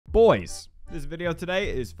Boys, this video today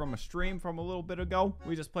is from a stream from a little bit ago.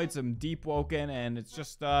 We just played some Deepwoken, and it's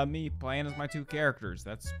just me playing as my two characters.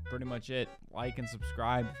 That's pretty much it. Like and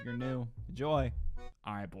subscribe if you're new. Enjoy.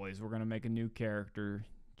 Alright, boys, we're going to make a new character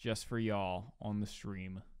just for y'all on the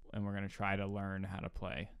stream, and we're going to try to learn how to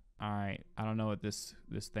play. Alright, I don't know what this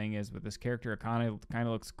thing is, but this character kind of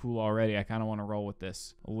looks cool already. I kind of want to roll with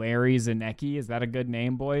this. Larry Zanecki, is that a good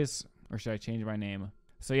name, boys? Or should I change my name?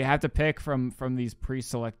 So you have to pick from these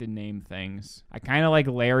pre-selected name things. I kind of like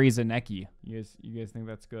Larry Zanecki. You guys think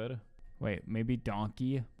that's good? Wait, maybe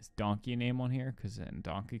Donkey? Is Donkey a name on here? Because in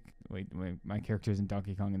Donkey... Wait, my character isn't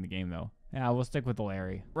Donkey Kong in the game, though. Yeah, we'll stick with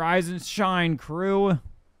Larry. Rise and shine, crew!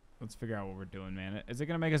 Let's figure out what we're doing, man. Is it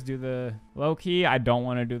going to make us do the... Low-key, I don't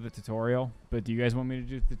want to do the tutorial. But do you guys want me to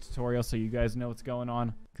do the tutorial so you guys know what's going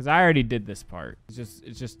on? Because I already did this part.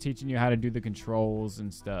 It's just teaching you how to do the controls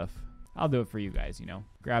and stuff. I'll do it for you guys, you know.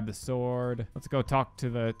 Grab the sword. Let's go talk to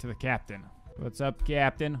the captain. What's up,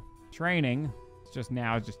 captain? Training. It's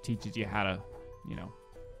just teaches you how to, you know.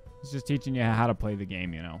 It's just teaching you how to play the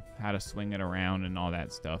game, you know. How to swing it around and all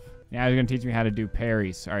that stuff. Now he's going to teach me how to do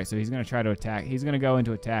parries. All right, so he's going to try to attack. He's going to go in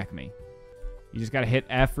to attack me. You just got to hit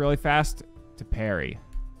F really fast to parry.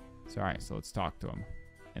 So, all right, so let's talk to him.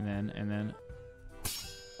 And then...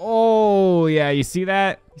 Oh, yeah, you see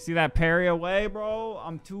that? You see that parry away, bro?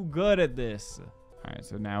 I'm too good at this. All right,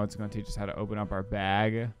 so now it's going to teach us how to open up our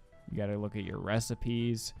bag. You got to look at your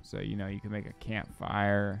recipes. So, you know, you can make a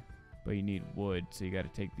campfire, but you need wood. So you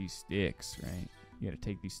got to take these sticks, right? You got to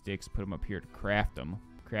take these sticks, put them up here to craft them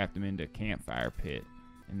into a campfire pit.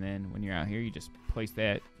 And then when you're out here, you just place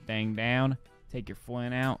that thing down, take your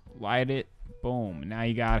flint out, light it, boom. Now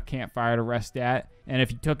you got a campfire to rest at. And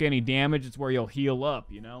if you took any damage, it's where you'll heal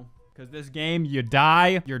up, you know? Because this game, you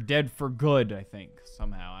die, you're dead for good, I think.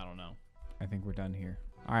 Somehow, I don't know. I think we're done here.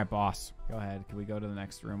 All right, boss. Go ahead. Can we go to the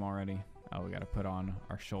next room already? Oh, we got to put on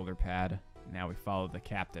our shoulder pad. Now we follow the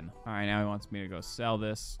captain. All right, now he wants me to go sell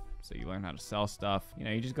this. So you learn how to sell stuff. You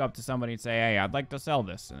know, you just go up to somebody and say, hey, I'd like to sell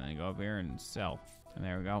this. And then you go up here and sell. And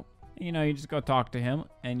there we go. You know, you just go talk to him,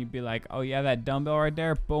 and you'd be like, oh, yeah, that dumbbell right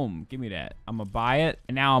there? Boom, give me that. I'm going to buy it,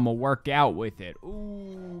 and now I'm going to work out with it.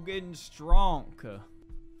 Ooh, getting strong. You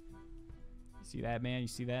see that, man? You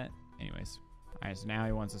see that? Anyways. All right, so now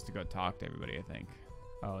he wants us to go talk to everybody, I think.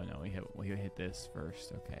 Oh, no, he hit this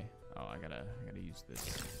first. Okay. Oh, I gotta use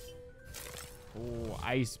this. Oh,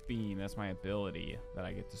 ice beam. That's my ability that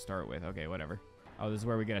I get to start with. Okay, whatever. Oh, this is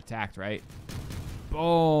where we get attacked, right?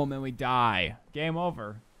 Boom, and we die. Game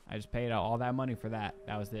over. I just paid all that money for that.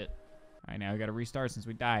 That was it. All right, now we got to restart since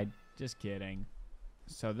we died. Just kidding.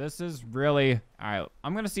 So this is really... All right,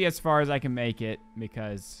 I'm going to see as far as I can make it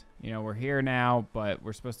because, you know, we're here now, but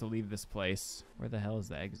we're supposed to leave this place. Where the hell is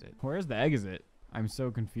the exit? Where's the exit? I'm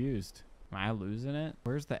so confused. Am I losing it?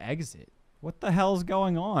 Where's the exit? What the hell's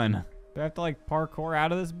going on? Do I have to, like, parkour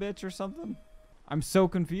out of this bitch or something? I'm so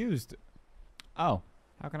confused. Oh,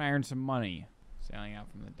 how can I earn some money? Sailing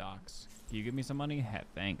out from the docks. Can you give me some money? Heck,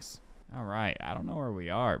 thanks. All right. I don't know where we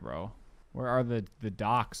are, bro. Where are the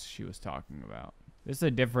docks she was talking about? This is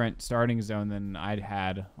a different starting zone than I'd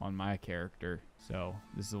had on my character. So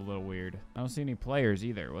this is a little weird. I don't see any players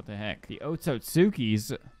either. What the heck? The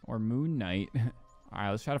Otsutsukis or Moon Knight. All right,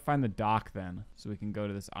 let's try to find the dock then so we can go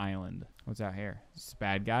to this island. What's out here? Is this a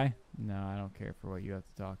bad guy? No, I don't care for what you have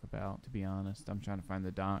to talk about, to be honest. I'm trying to find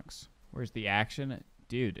the docks. Where's the action?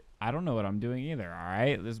 Dude, I don't know what I'm doing either, all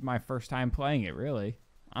right? This is my first time playing it, really.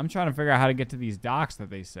 I'm trying to figure out how to get to these docks that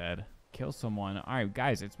they said. Kill someone. All right,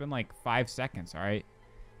 guys, it's been like 5 seconds, all right?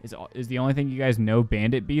 Is the only thing you guys know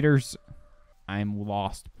bandit beaters? I'm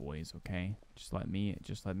lost, boys, okay? Just let me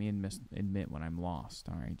admit when I'm lost,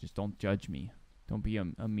 all right? Just don't judge me. Don't be a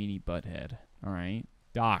meanie butthead, all right?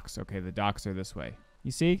 Docks. Okay, the docks are this way.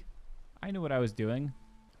 You see? I knew what I was doing.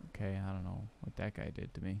 Okay, I don't know what that guy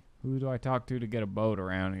did to me. Who do I talk to get a boat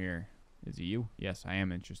around here? Is it you? Yes, I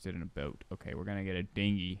am interested in a boat. Okay, we're going to get a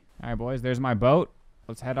dinghy. All right, boys, there's my boat.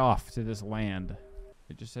 Let's head off to this land.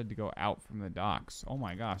 It just said to go out from the docks. Oh,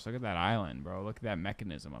 my gosh, look at that island, bro. Look at that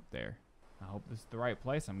mechanism up there. I hope this is the right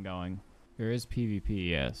place I'm going. There is PvP,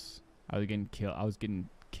 yes. I was getting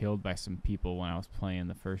killed by some people when I was playing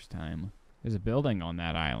the first time. There's a building on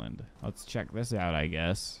that island. Let's check this out, I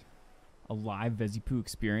guess. A live Vezy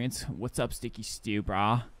experience. What's up, Sticky Stew,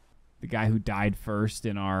 brah? The guy who died first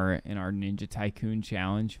in our Ninja Tycoon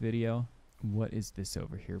challenge video. What is this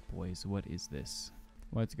over here, boys? What is this?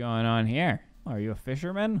 What's going on here? Are you a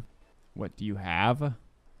fisherman? What do you have?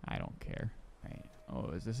 I don't care. Right. Oh,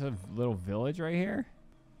 is this a little village right here?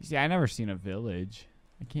 You see, I never seen a village.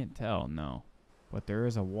 I can't tell, no. But there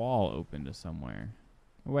is a wall open to somewhere.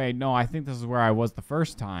 Wait, no, I think this is where I was the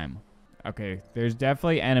first time. Okay, there's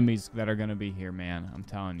definitely enemies that are gonna be here, man. I'm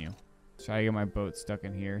telling you. Try to get my boat stuck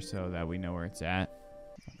in here so that we know where it's at.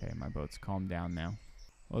 Okay, my boat's calmed down now.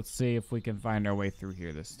 Let's see if we can find our way through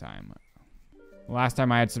here this time. Last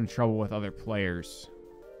time I had some trouble with other players,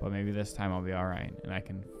 but maybe this time I'll be all right and I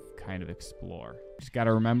can kind of explore. Just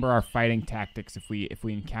gotta remember our fighting tactics if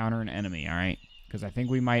we encounter an enemy, all right? Because I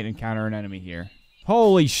think we might encounter an enemy here.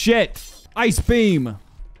 Holy shit! Ice beam!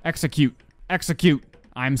 Execute! Execute!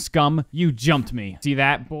 I'm scum. You jumped me. See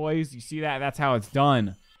that, boys? You see that? That's how it's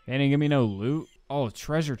done. They didn't give me no loot. Oh,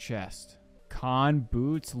 treasure chest. Con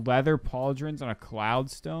boots, leather pauldrons, and a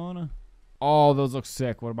cloudstone. Oh, those look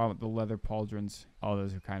sick. What about the leather pauldrons? Oh,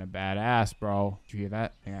 those are kind of badass, bro. Did you hear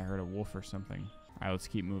that? I think I heard a wolf or something. All right, let's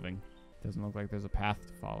keep moving. Doesn't look like there's a path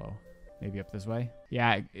to follow. Maybe up this way?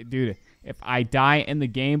 Yeah, dude, if I die in the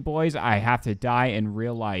game, boys, I have to die in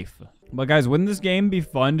real life. But guys, wouldn't this game be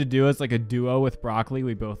fun to do as like a duo with Broccoli?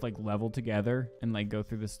 We both like level together and like go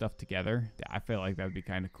through this stuff together. I feel like that would be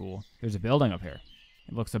kind of cool. There's a building up here.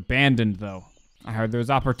 It looks abandoned though. I heard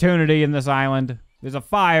there's opportunity in this island. There's a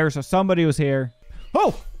fire, so somebody was here.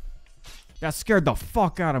 Oh! That scared the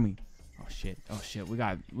fuck out of me. Oh shit. Oh shit. We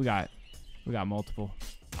got multiple.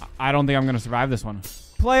 I don't think I'm gonna survive this one.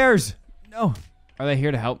 Players! No. Are they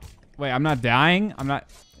here to help? Wait, I'm not dying? I'm not.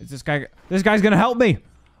 Is this guy's gonna help me.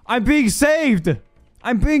 I'm being saved.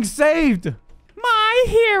 I'm being saved. My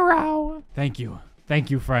hero. Thank you. Thank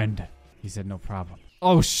you, friend. He said no problem.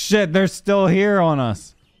 Oh shit, they're still here on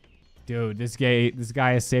us. Dude, this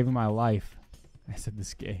guy is saving my life. I said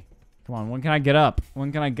this gay. Come on, when can I get up?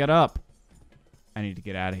 When can I get up? I need to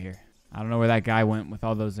get out of here. I don't know where that guy went with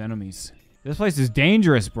all those enemies. This place is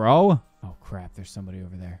dangerous, bro. Oh crap, there's somebody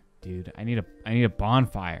over there. Dude, I need a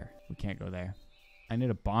bonfire. We can't go there. I need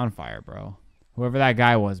a bonfire, bro. Whoever that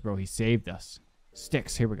guy was, bro, he saved us.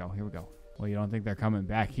 Sticks, here we go, here we go. Well, you don't think they're coming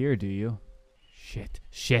back here, do you? Shit,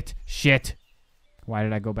 shit, shit. Why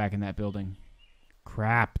did I go back in that building?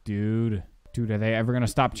 Crap, dude. Dude, are they ever gonna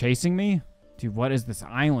stop chasing me? Dude, what is this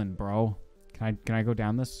island, bro? Can I go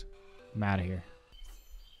down this? I'm out of here.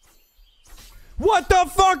 What the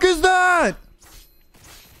fuck is that?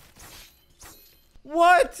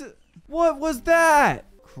 What? What was that?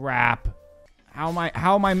 Crap. How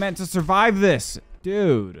am I meant to survive this?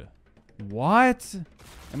 Dude. What?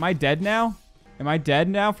 Am I dead now? Am I dead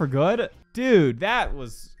now for good? Dude, that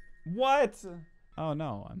was... What? Oh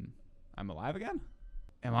no, I'm alive again?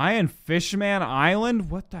 Am I in Fishman Island?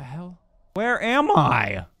 What the hell? Where am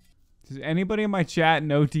I? Does anybody in my chat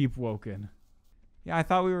know Deepwoken? Yeah, I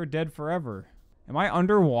thought we were dead forever. Am I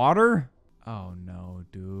underwater? Oh no,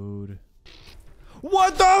 dude.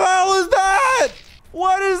 What the hell is that?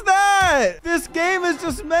 What is that? This game is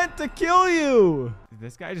just meant to kill you. Did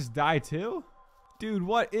this guy just die too? Dude,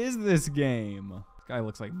 what is this game? This guy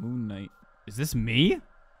looks like Moon Knight. Is this me?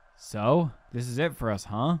 So, this is it for us,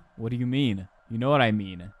 huh? What do you mean? You know what I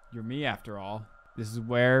mean. You're me after all. This is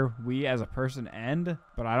where we as a person end,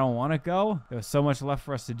 but I don't want to go. There was so much left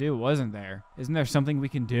for us to do, wasn't there? Isn't there something we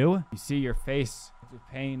can do? You see your face with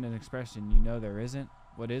pain and expression. You know there isn't.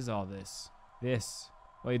 What is all this? This.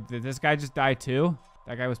 Wait, did this guy just die too?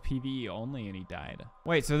 That guy was PvE only and he died.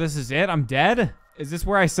 Wait, so this is it? I'm dead? Is this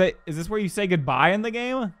where you say goodbye in the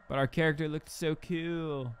game? But our character looked so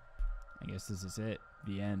cool. I guess this is it.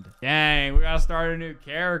 The end. Dang, we gotta start a new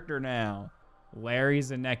character now. Larry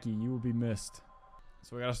Zanecki, you will be missed.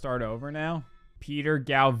 So we gotta start over now. Peter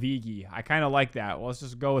Galvigi. I kind of like that. Well, let's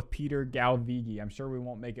just go with Peter Galvigi. I'm sure we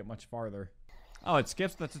won't make it much farther. Oh, it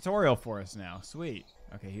skips the tutorial for us now. Sweet.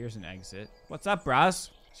 Okay, here's an exit. What's up, bros?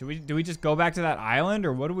 Do we just go back to that island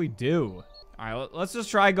or what do we do? All right, let's just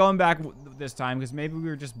try going back this time because maybe we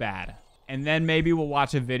were just bad. And then maybe we'll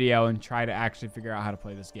watch a video and try to actually figure out how to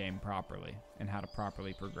play this game properly and how to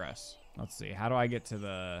properly progress. Let's see. How do I get to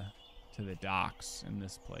the docks in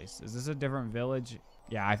this place? Is this a different village?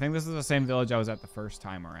 Yeah, I think this is the same village I was at the first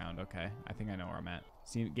time around. Okay, I think I know where I'm at.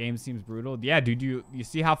 Game seems brutal. Yeah, dude, you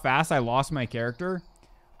see how fast I lost my character?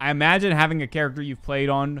 I imagine having a character you've played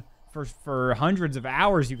on for hundreds of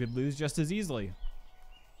hours you could lose just as easily.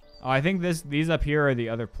 Oh, I think these up here are the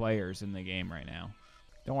other players in the game right now.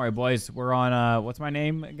 Don't worry, boys. We're on, what's my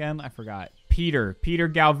name again? I forgot. Peter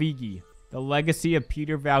Galvigi. The Legacy of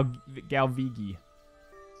Peter Galvigi.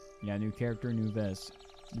 Yeah, new character, new Vez.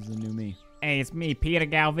 He's the new me. Hey, it's me, Peter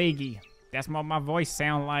Galvigi. That's what my voice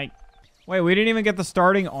sound like. Wait, we didn't even get the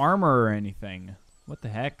starting armor or anything. What the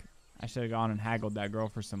heck? I should have gone and haggled that girl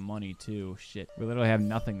for some money, too. Shit. We literally have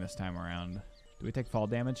nothing this time around. Do we take fall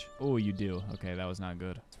damage? Oh, you do. Okay, that was not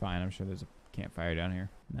good. It's fine. I'm sure there's a campfire down here.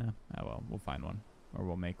 Nah. Oh, well. We'll find one. Or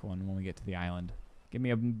we'll make one when we get to the island. Give me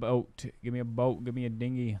a boat. Give me a boat. Give me a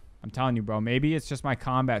dinghy. I'm telling you, bro. Maybe it's just my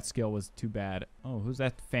combat skill was too bad. Oh, who's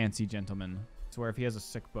that fancy gentleman? I swear if he has a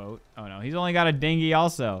sick boat. Oh, no. He's only got a dinghy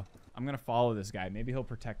also. I'm going to follow this guy. Maybe he'll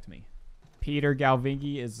protect me. Peter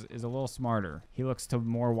Galvingi is a little smarter. He looks to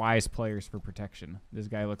more wise players for protection. This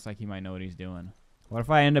guy looks like he might know what he's doing. What if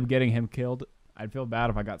I end up getting him killed? I'd feel bad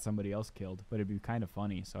if I got somebody else killed, but it'd be kind of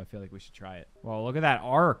funny, so I feel like we should try it. Well, look at that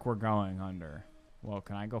arc we're going under. Whoa,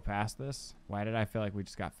 can I go past this? Why did I feel like we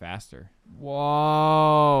just got faster?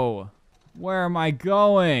 Whoa! Where am I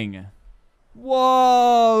going?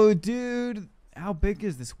 Whoa, dude! How big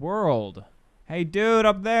is this world? Hey, dude,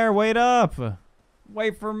 up there, wait up!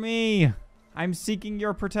 Wait for me! I'm seeking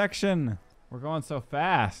your protection. We're going so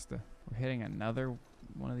fast. We're hitting another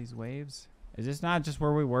one of these waves. Is this not just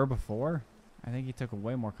where we were before? I think he took a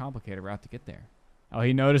way more complicated route to get there. Oh,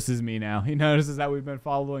 he notices me now. He notices that we've been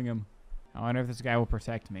following him. I wonder if this guy will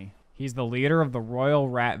protect me. He's the leader of the Royal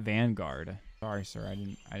Rat Vanguard. Sorry, sir.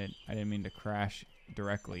 I didn't mean to crash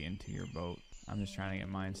directly into your boat. I'm just trying to get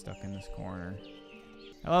mine stuck in this corner.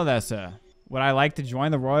 Hello there, sir. Would I like to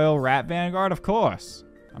join the Royal Rat Vanguard? Of course.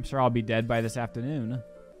 I'm sure I'll be dead by this afternoon.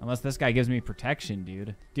 Unless this guy gives me protection,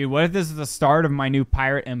 dude. Dude, what if this is the start of my new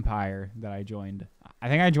pirate empire that I joined? I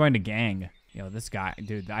think I joined a gang. Yo, this guy,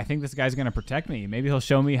 dude, I think this guy's gonna protect me. Maybe he'll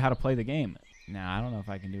show me how to play the game. Nah, I don't know if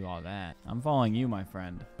I can do all that. I'm following you, my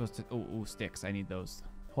friend. Oh, sticks. I need those.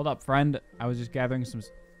 Hold up, friend. I was just gathering some...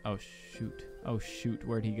 Oh, shoot. Oh, shoot.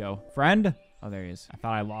 Where'd he go? Friend? Oh, there he is. I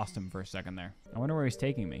thought I lost him for a second there. I wonder where he's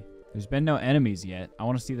taking me. There's been no enemies yet. I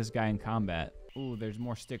want to see this guy in combat. Ooh, there's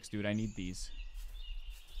more sticks, dude. I need these.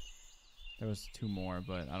 There was 2 more,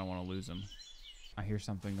 but I don't want to lose them. I hear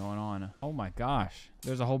something going on. Oh my gosh.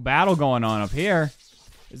 There's a whole battle going on up here.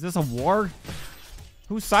 Is this a war?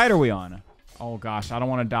 Whose side are we on? Oh gosh, I don't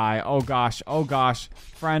want to die. Oh gosh, oh gosh.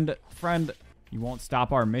 Friend. You won't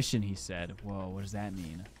stop our mission, he said. Whoa, what does that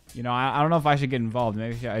mean? You know, I don't know if I should get involved.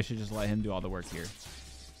 Maybe I should just let him do all the work here.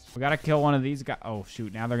 We gotta kill one of these guys. Oh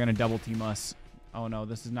shoot, now they're gonna double team us. Oh no,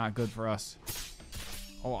 this is not good for us.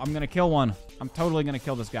 Oh, I'm gonna kill one. I'm totally gonna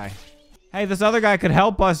kill this guy. Hey, this other guy could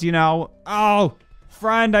help us, you know. Oh,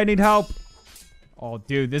 friend, I need help. Oh,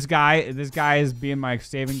 dude, this guy is being my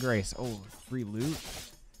saving grace. Oh, free loot.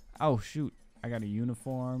 Oh, shoot. I got a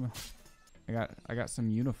uniform. I got some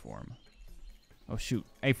uniform. Oh, shoot.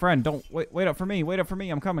 Hey, friend, don't wait up for me. Wait up for me.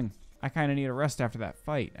 I'm coming. I kind of need a rest after that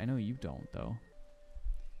fight. I know you don't, though.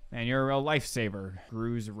 Man, you're a real lifesaver,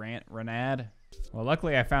 Gruz Renad. Well,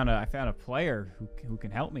 luckily I found a player who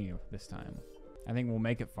can help me this time. I think we'll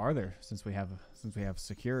make it farther since we have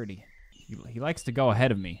security. He likes to go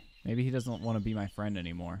ahead of me. Maybe he doesn't want to be my friend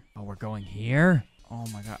anymore. Oh, we're going here? Oh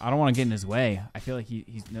my god, I don't want to get in his way. I feel like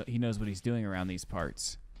he knows what he's doing around these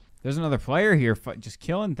parts. There's another player here just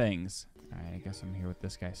killing things. All right, I guess I'm here with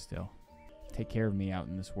this guy still. Take care of me out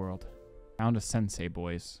in this world. Found a sensei,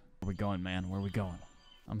 boys. Where we going, man? Where we going?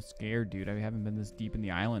 I'm scared, dude. I haven't been this deep in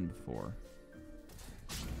the island before.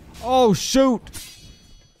 Oh, shoot!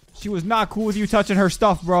 She was not cool with you touching her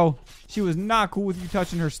stuff, bro. She was not cool with you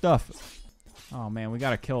touching her stuff. Oh, man, we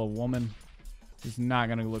gotta kill a woman. She's not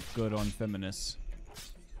gonna look good on feminists.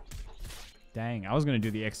 Dang, I was gonna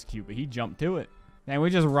do the execute, but he jumped to it. Dang,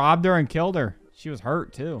 we just robbed her and killed her. She was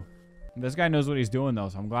hurt, too. This guy knows what he's doing, though,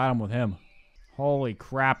 so I'm glad I'm with him. Holy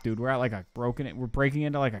crap, dude. We're at like we're breaking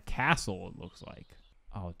into like a castle, it looks like.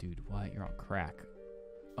 Oh, dude, what? You're on crack.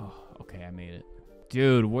 Oh, okay, I made it.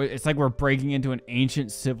 Dude, it's like we're breaking into an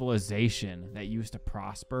ancient civilization that used to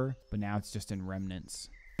prosper, but now it's just in remnants.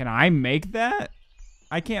 Can I make that?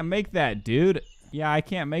 I can't make that, dude. Yeah, I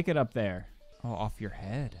can't make it up there. Oh, off your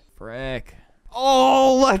head. Frick.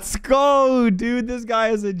 Oh, let's go, dude. This guy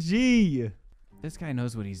is a G. This guy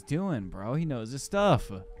knows what he's doing, bro. He knows his stuff.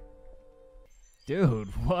 Dude,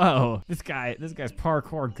 whoa. This guy's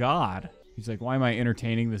parkour god. He's like, why am I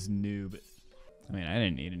entertaining this noob? I mean, I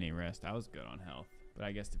didn't need any rest. I was good on health. But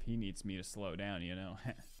I guess if he needs me to slow down, you know.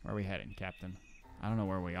 Where are we heading, Captain? I don't know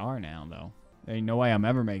where we are now, though. There ain't no way I'm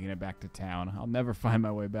ever making it back to town. I'll never find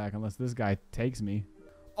my way back unless this guy takes me.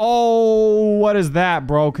 Oh, what is that,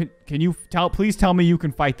 bro? Can you please tell me you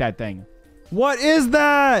can fight that thing? What is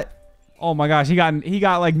that? Oh my gosh, he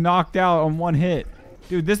got like knocked out on one hit.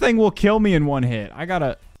 Dude, this thing will kill me in one hit. I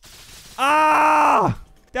gotta... Ah!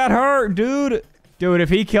 That hurt, dude. Dude, if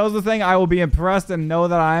he kills the thing, I will be impressed and know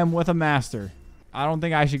that I am with a master. I don't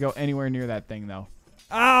think I should go anywhere near that thing, though.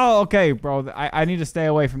 Oh, okay, bro. I need to stay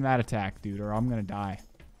away from that attack, dude, or I'm gonna die.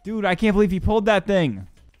 Dude, I can't believe he pulled that thing.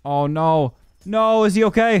 Oh, no. No, is he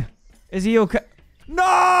okay? Is he okay?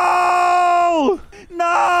 No!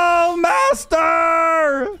 No,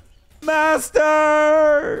 master!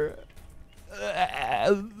 Master!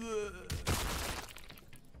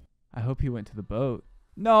 I hope he went to the boat.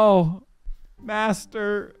 No!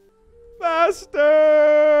 Master! Master!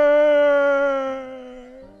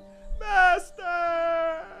 Master!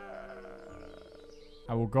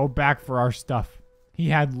 I will go back for our stuff. He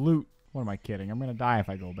had loot. What am I kidding? I'm gonna die if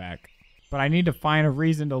I go back. But I need to find a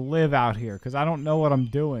reason to live out here because I don't know what I'm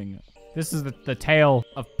doing. This is the tale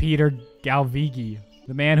of Peter Galvigi,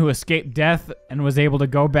 the man who escaped death and was able to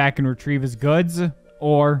go back and retrieve his goods,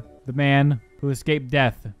 or the man who escaped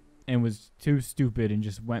death and was too stupid and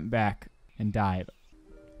just went back and died.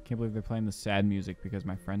 Can't believe they're playing the sad music because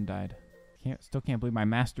my friend died. Still can't believe my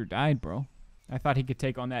master died, bro. I thought he could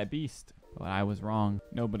take on that beast, but I was wrong.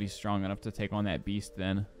 Nobody's strong enough to take on that beast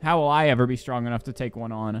then. How will I ever be strong enough to take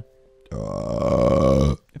one on?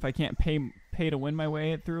 If I can't pay to win my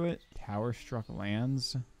way through it. Tower struck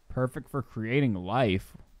lands. Perfect for creating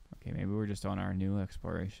life. Okay, maybe we're just on our new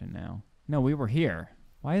exploration now. No, we were here.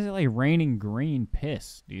 Why is it like raining green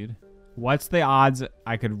piss, dude? What's the odds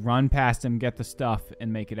I could run past him, get the stuff,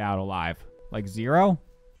 and make it out alive? Like 0?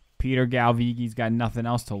 Peter Galvigi's got nothing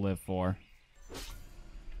else to live for.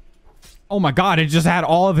 Oh my god, it just had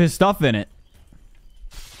all of his stuff in it.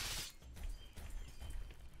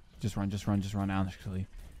 Just run out, actually.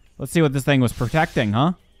 Let's see what this thing was protecting,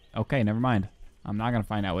 huh? Okay, never mind. I'm not going to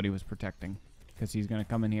find out what he was protecting. Because he's going to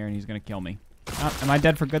come in here and he's going to kill me. Am I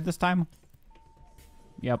dead for good this time?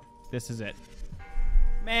 Yep, this is it.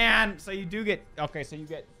 Man, so you do get... Okay, so you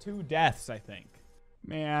get 2 deaths, I think.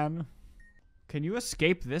 Man. Can you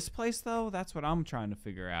escape this place, though? That's what I'm trying to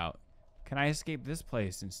figure out. Can I escape this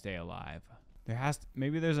place and stay alive? There has to...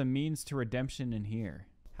 Maybe there's a means to redemption in here.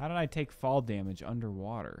 How did I take fall damage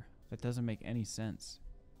underwater? That doesn't make any sense.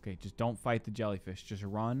 Okay, just don't fight the jellyfish. Just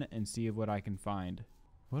run and see what I can find.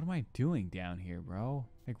 What am I doing down here, bro?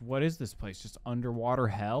 Like, what is this place? Just underwater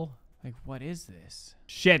hell? Like, what is this?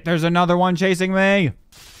 Shit, there's another one chasing me.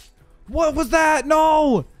 What was that?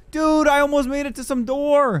 No! Dude, I almost made it to some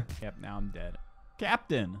door. Yep, now I'm dead.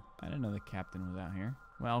 Captain. I didn't know the captain was out here.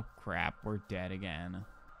 Well, crap. We're dead again.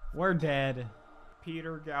 We're dead.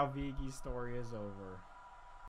 Peter Galvigi's story is over.